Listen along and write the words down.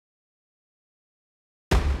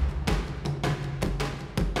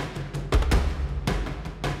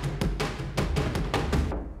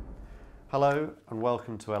Hello and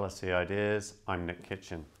welcome to LSE Ideas. I'm Nick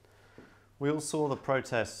Kitchen. We all saw the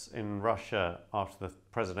protests in Russia after the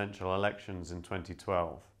presidential elections in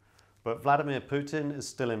 2012, but Vladimir Putin is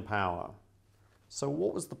still in power. So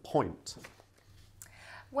what was the point?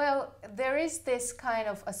 Well, there is this kind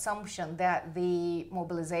of assumption that the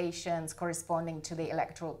mobilizations corresponding to the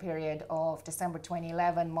electoral period of December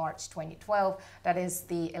 2011, March 2012, that is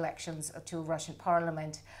the elections to Russian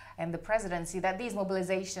parliament and the presidency, that these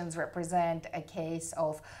mobilizations represent a case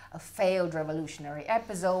of a failed revolutionary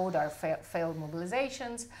episode or failed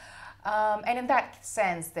mobilizations. And in that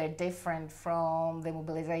sense, they're different from the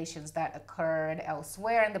mobilizations that occurred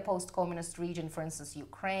elsewhere in the post-communist region, for instance,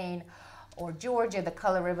 Ukraine, or Georgia, the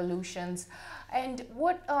color revolutions. And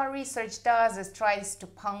what our research does is tries to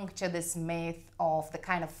puncture this myth of the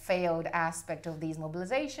kind of failed aspect of these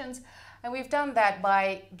mobilizations. And we've done that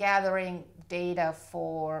by gathering data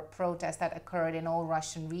for protests that occurred in all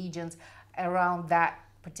Russian regions around that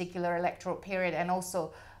particular electoral period, and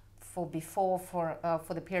also for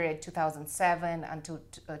the period 2007 until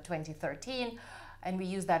 2013. And we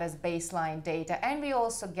use that as baseline data. And we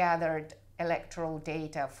also gathered electoral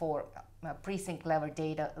data for precinct level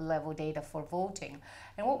data for voting.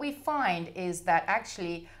 And what we find is that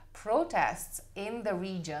actually protests in the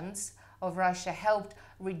regions of Russia helped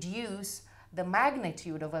reduce the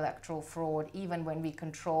magnitude of electoral fraud, even when we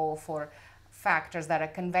control for factors that are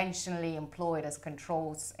conventionally employed as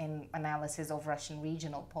controls in analysis of Russian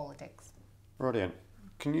regional politics. Rodion,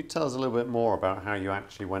 can you tell us a little bit more about how you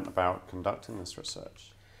actually went about conducting this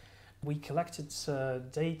research? We collected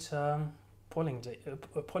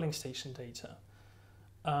polling station data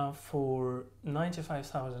for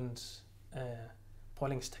 95,000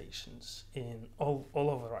 polling stations in all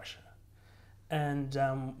over Russia. And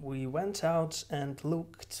we went out and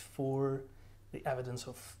looked for the evidence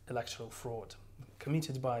of electoral fraud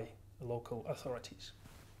committed by local authorities.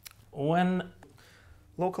 When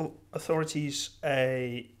local authorities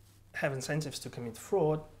have incentives to commit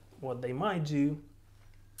fraud, what they might do,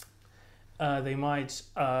 they might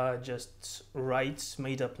just write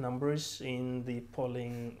made-up numbers in the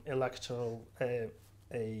polling electoral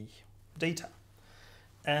data.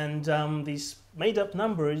 And these made-up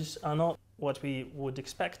numbers are not what we would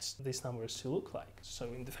expect these numbers to look like. So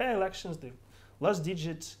in the fair elections, the last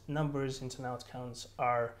digit numbers in turnout counts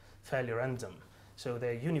are fairly random. So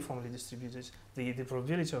they're uniformly distributed. The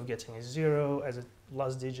probability of getting a 0 as a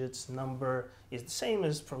last digit number is the same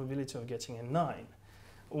as probability of getting a 9.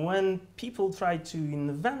 When people try to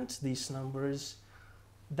invent these numbers,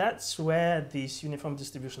 that's where this uniform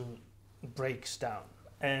distribution breaks down.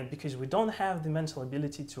 And because we don't have the mental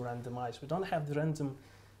ability to randomize, we don't have the random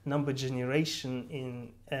number generation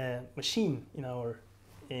in a machine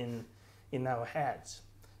in our heads.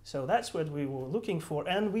 So that's what we were looking for,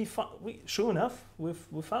 and sure enough, we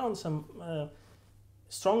found some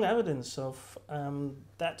strong evidence of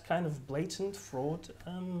that kind of blatant fraud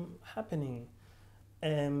happening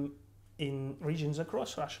in regions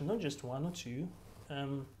across Russia, not just one or two,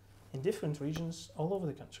 in different regions all over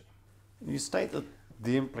the country. You state that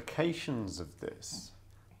the implications of this,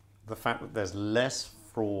 the fact that there's less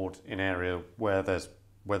fraud in area where there's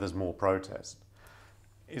more protest,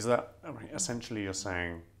 is that essentially you're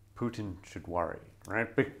saying Putin should worry, right?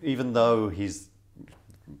 Even though he's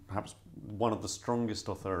perhaps one of the strongest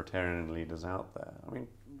authoritarian leaders out there. I mean,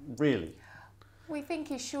 really? We think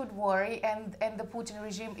he should worry, and the Putin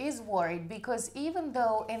regime is worried, because even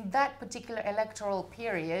though in that particular electoral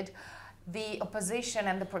period the opposition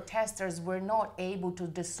and the protesters were not able to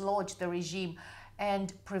dislodge the regime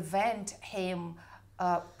and prevent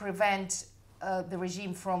the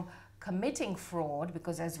regime from committing fraud,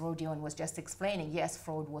 because as Rodion was just explaining, yes,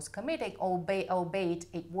 fraud was committed, albeit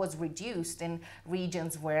it was reduced in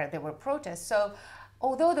regions where there were protests. So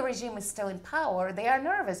although the regime is still in power, they are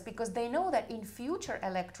nervous because they know that in future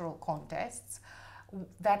electoral contests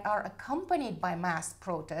that are accompanied by mass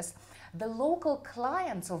protests, the local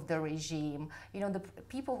clients of the regime, the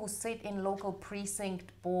people who sit in local precinct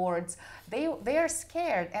boards, they are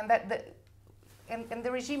scared, and that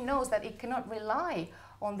the regime knows that it cannot rely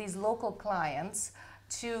on these local clients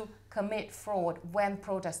to commit fraud when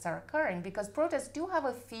protests are occurring, because protests do have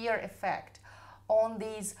a fear effect on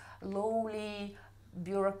these lowly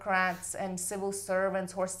bureaucrats and civil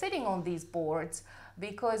servants who are sitting on these boards,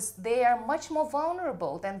 because they are much more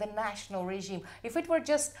vulnerable than the national regime. If it were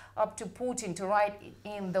just up to Putin to write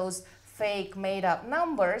in those fake made-up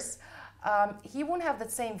numbers, he won't have the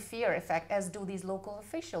same fear effect as do these local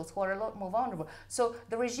officials who are a lot more vulnerable. So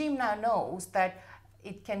the regime now knows that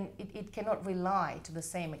it cannot rely to the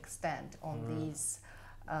same extent on these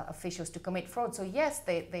officials to commit fraud. So yes,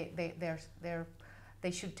 they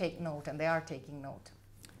should take note, and they are taking note.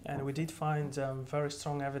 And we did find very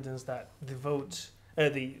strong evidence that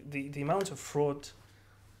the amount of fraud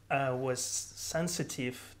was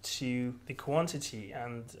sensitive to the quantity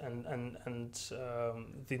and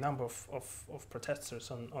the number of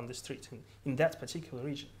protesters on the street in that particular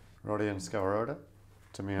region. Rodion Skovoroda,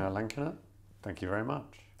 Tomila Lankina, thank you very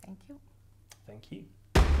much. Thank you. Thank you.